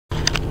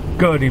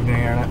Good evening,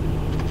 Internet.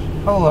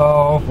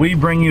 Hello. We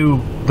bring you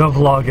the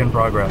vlog in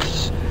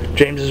progress.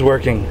 James is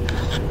working,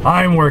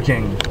 I'm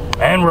working,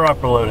 and we're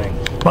uploading.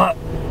 But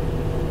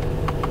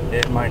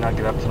it might not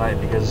get up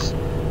tonight because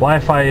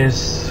Wi-Fi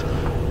is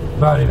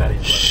Very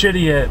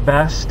shitty at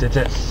best. It's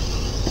at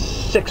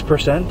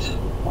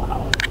 6%.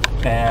 Wow.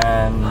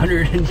 And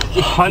 190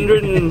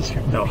 minutes.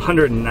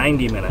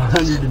 190.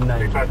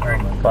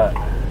 But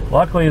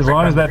luckily, as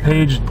long as that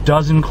page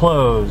doesn't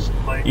close,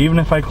 even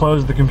if I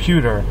close the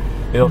computer,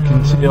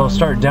 it'll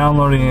start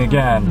downloading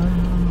again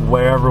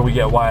wherever we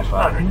get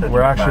Wi-Fi.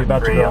 We're actually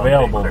about to go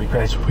available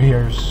because we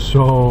are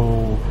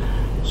so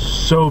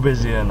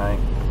busy tonight.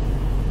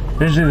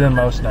 Busier than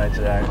most nights,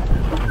 it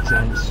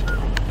seems.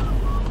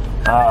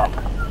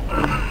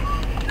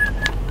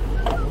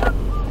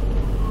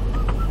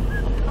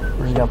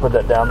 We're just gonna put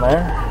that down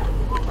there,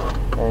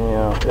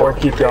 and or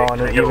keep going,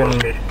 even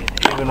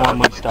when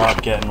we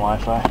stop getting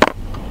Wi-Fi.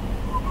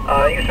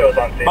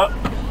 But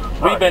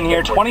we've been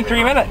here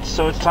 23 minutes,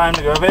 so it's time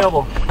to go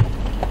available.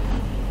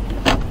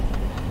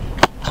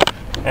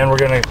 And we're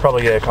gonna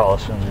probably get a call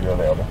as soon as we go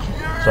available.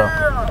 So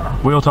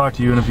we'll talk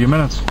to you in a few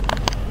minutes.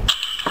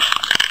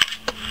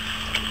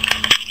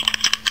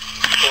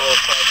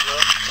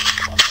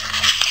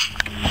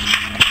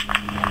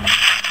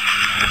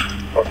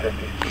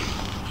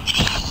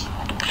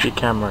 She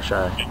camera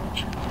shy.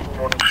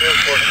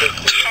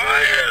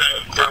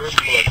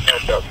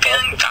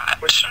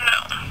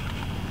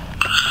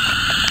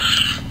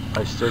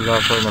 I still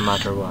love her no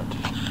matter what.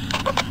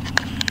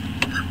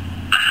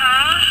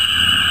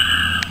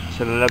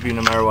 Said I love you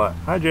no matter what.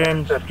 Hi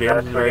James.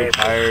 James is very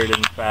tired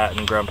and fat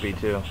and grumpy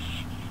too.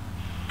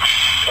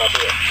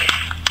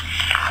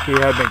 He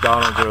had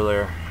McDonald's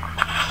earlier.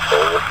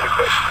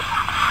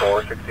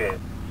 468.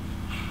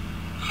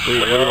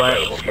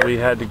 We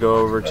had to go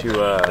over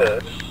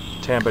to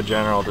Tampa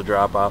General to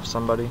drop off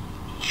somebody.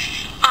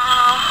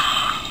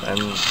 And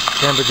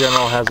Tampa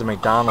General has a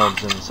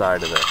McDonald's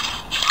inside of it.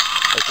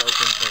 It's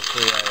open till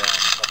 3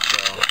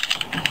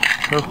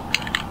 a.m. So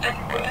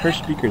her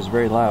speaker is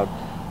very loud.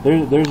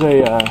 There's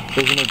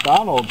a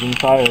McDonald's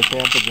inside of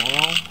Tampa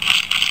General.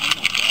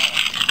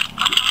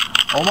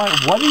 Oh my!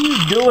 What are you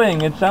doing?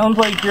 It sounds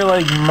like you're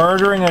like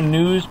murdering a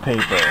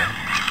newspaper.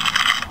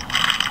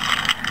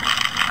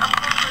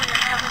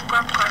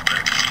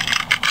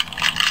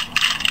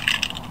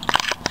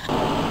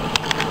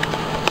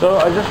 So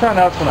I just found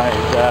out tonight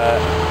that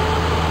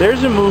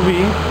there's a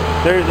movie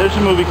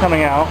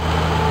coming out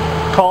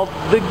called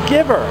The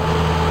Giver.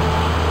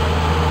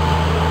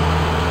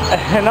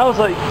 And I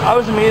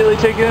was immediately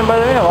taken in by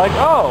the name, like,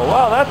 oh,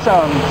 wow, that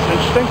sounds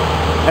interesting.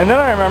 And then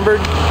I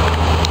remembered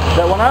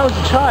that when I was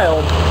a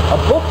child, a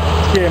book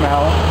came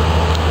out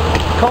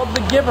called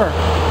The Giver.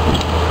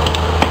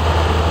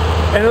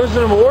 And it was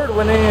an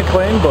award-winning,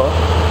 acclaimed book.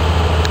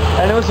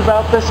 And it was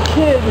about this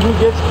kid who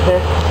gets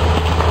picked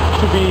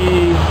to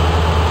be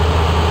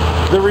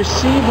the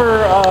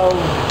receiver of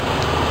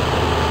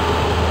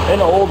an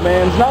old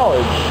man's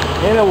knowledge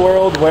in a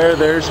world where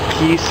there's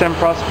peace and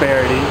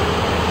prosperity.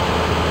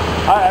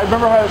 I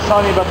remember how I was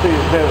telling you about the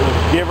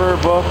Giver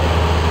book.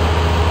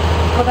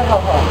 What the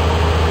hell home?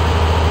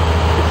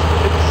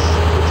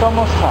 It's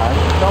almost time.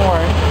 Don't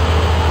worry.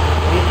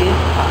 It is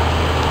time.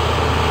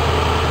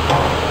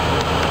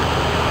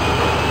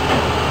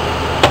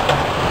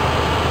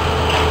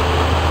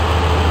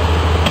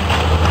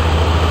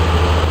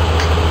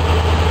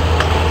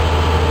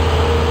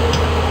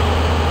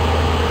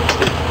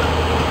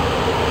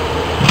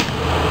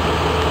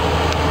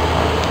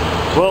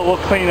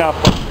 We'll clean up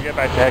once we get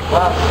back to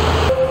headquarters.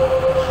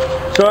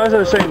 So as I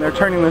was saying, they're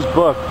turning this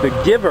book, The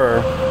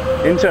Giver,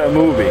 into a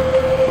movie.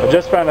 I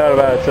just found out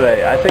about it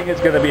today. I think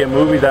it's going to be a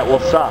movie that will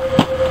suck,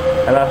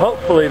 and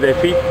hopefully they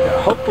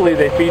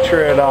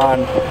feature it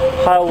on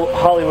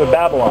Hollywood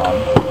Babylon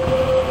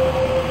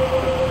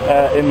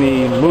in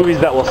the movies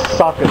that will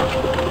suck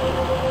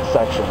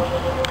section.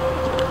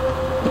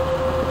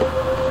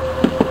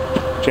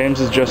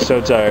 James is just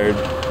so tired.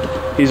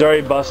 He's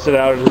already busted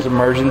out his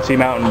emergency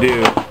Mountain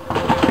Dew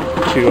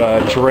to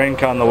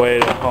drink on the way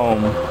to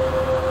home.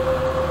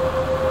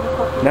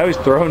 Now he's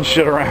throwing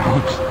shit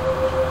around.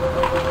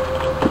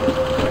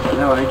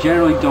 No, I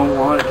generally don't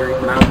want to drink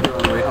Mountain Dew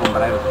on the way home,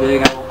 but I have a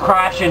feeling I will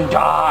crash and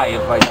die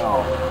if I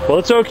don't. Well,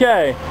 it's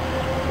okay.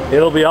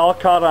 It'll be all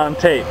caught on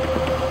tape.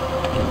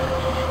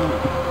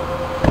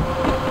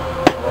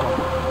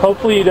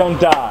 Hopefully you don't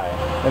die,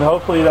 and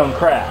hopefully you don't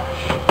crash.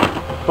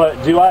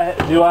 But do I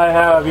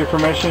have your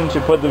permission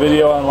to put the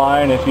video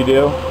online if you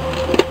do?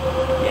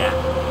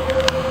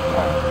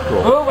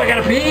 Cool. Oh, I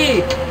gotta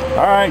pee!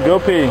 Alright, go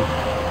pee.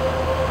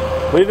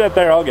 Leave that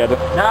there, I'll get it.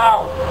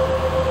 No!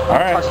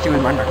 Alright. I'll trust you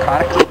in my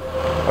narcotics.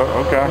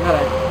 Oh, okay.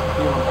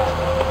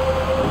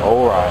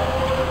 Alright.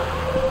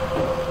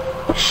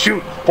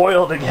 Shoot,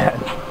 foiled again.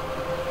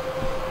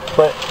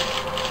 But,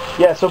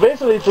 yeah, so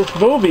basically it's this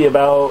movie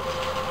about,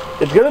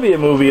 it's gonna be a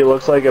movie, it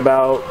looks like,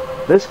 about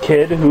this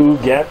kid who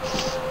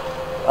gets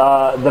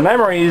the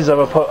memories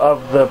of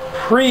the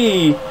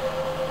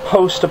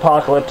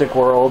pre-post-apocalyptic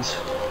world.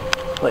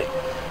 Like,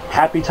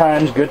 happy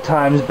times, good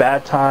times,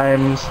 bad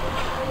times,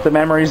 the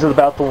memories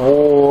about the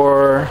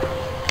war,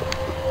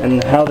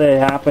 and how they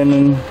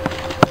happened.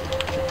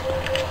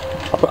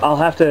 I'll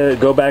have to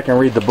go back and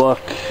read the book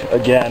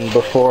again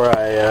before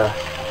I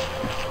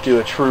do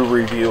a true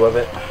review of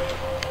it.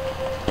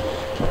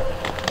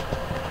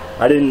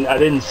 I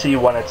didn't see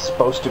when it's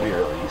supposed to be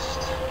released.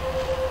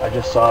 I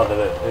just saw that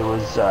it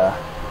was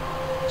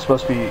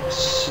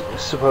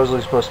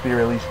supposedly supposed to be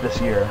released this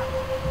year.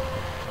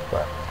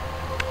 But.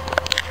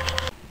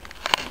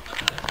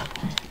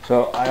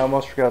 So I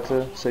almost forgot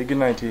to say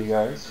goodnight to you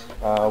guys.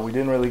 We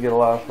didn't really get a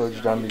lot of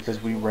footage done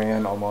because we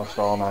ran almost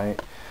all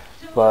night.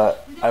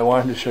 But I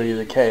wanted to show you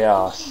the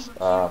chaos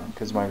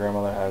because my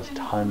grandmother has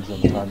tons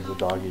and tons of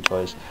doggy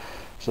toys.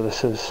 So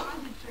this is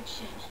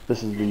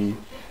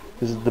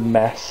the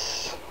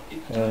mess,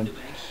 and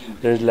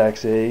there's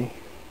Lexi,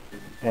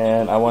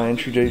 and I want to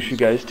introduce you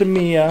guys to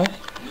Mia.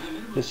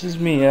 This is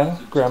Mia,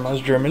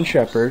 Grandma's German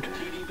Shepherd.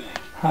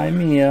 Hi,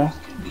 Mia.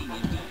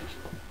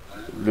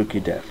 Look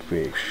at that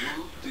face.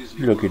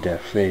 Look at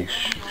that face.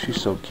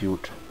 She's so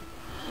cute.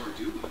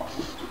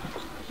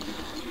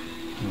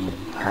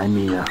 Hi,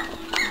 Mia.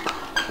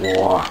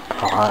 Whoa,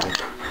 hi.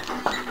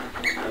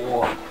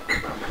 Whoa.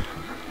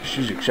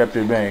 She's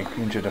accepted me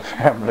into the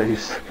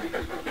families.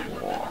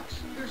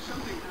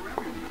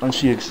 And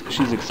she's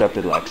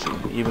accepted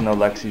Lexi, even though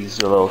Lexi's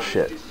a little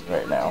shit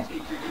right now.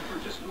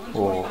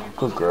 Oh,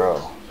 good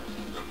girl.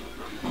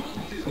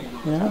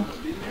 Yeah.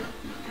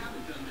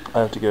 I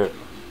have to get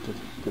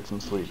some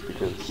sleep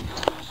because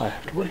I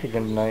have to work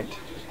again tonight.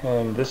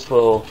 And this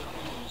little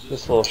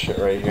shit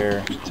right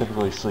here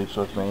typically sleeps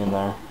with me in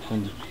there.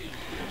 And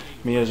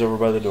Mia's over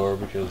by the door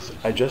because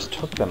I just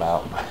took them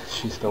out.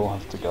 She still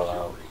wants to go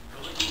out.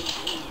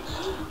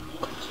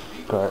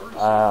 But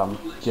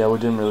yeah, we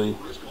didn't really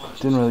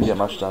get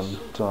much done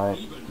tonight,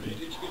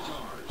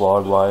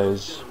 vlog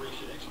wise.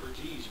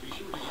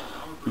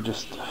 We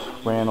just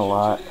ran a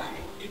lot.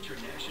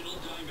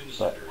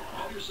 But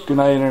good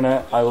night,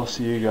 internet. I will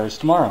see you guys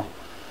tomorrow.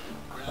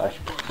 Bye.